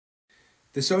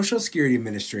The Social Security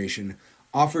Administration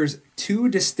offers two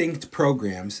distinct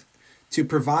programs to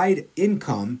provide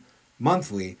income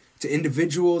monthly to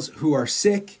individuals who are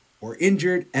sick or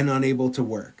injured and unable to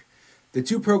work. The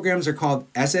two programs are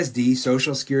called SSD,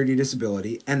 Social Security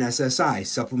Disability, and SSI,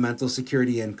 Supplemental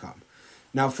Security Income.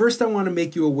 Now, first I want to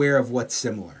make you aware of what's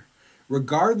similar.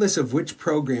 Regardless of which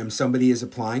program somebody is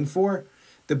applying for,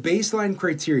 the baseline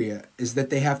criteria is that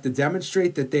they have to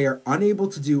demonstrate that they are unable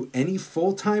to do any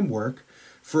full-time work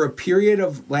for a period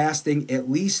of lasting at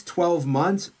least 12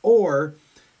 months, or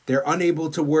they're unable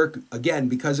to work, again,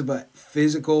 because of a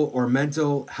physical or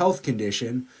mental health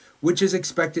condition, which is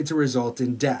expected to result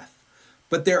in death.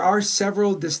 But there are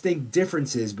several distinct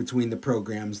differences between the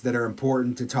programs that are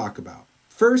important to talk about.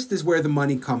 First is where the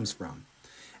money comes from.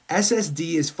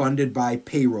 SSD is funded by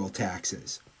payroll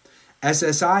taxes.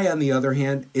 SSI, on the other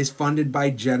hand, is funded by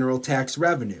general tax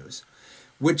revenues,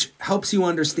 which helps you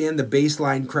understand the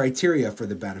baseline criteria for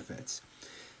the benefits.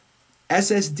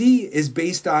 SSD is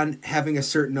based on having a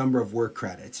certain number of work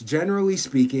credits. Generally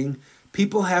speaking,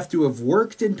 people have to have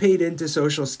worked and paid into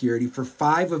Social Security for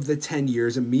 5 of the 10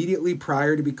 years immediately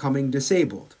prior to becoming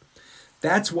disabled.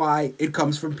 That's why it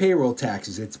comes from payroll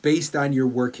taxes. It's based on your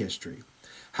work history.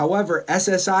 However,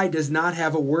 SSI does not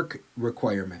have a work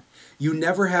requirement. You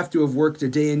never have to have worked a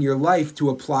day in your life to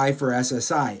apply for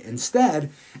SSI.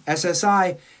 Instead,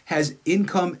 SSI has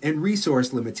income and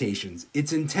resource limitations.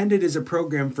 It's intended as a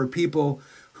program for people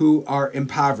who are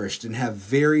impoverished and have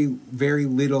very, very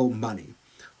little money.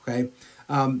 Okay.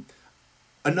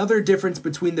 Another difference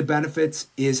between the benefits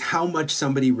is how much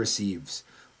somebody receives.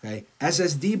 Okay.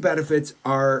 SSD benefits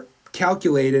are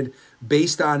calculated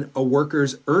based on a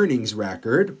worker's earnings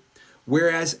record,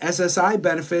 whereas SSI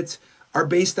benefits are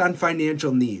based on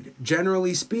financial need.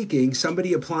 Generally speaking,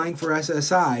 somebody applying for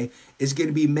SSI is going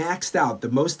to be maxed out. The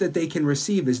most that they can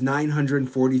receive is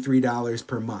 $943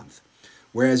 per month.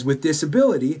 Whereas with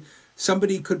disability,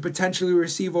 somebody could potentially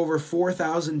receive over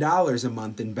 $4,000 a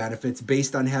month in benefits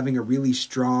based on having a really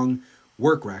strong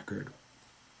work record.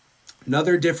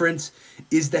 Another difference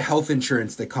is the health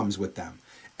insurance that comes with them.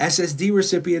 SSD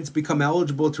recipients become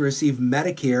eligible to receive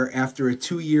Medicare after a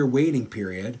 2-year waiting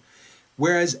period,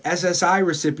 whereas SSI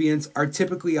recipients are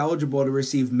typically eligible to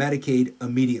receive Medicaid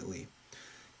immediately.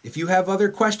 If you have other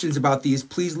questions about these,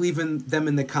 please leave them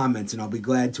in the comments and I'll be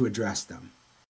glad to address them.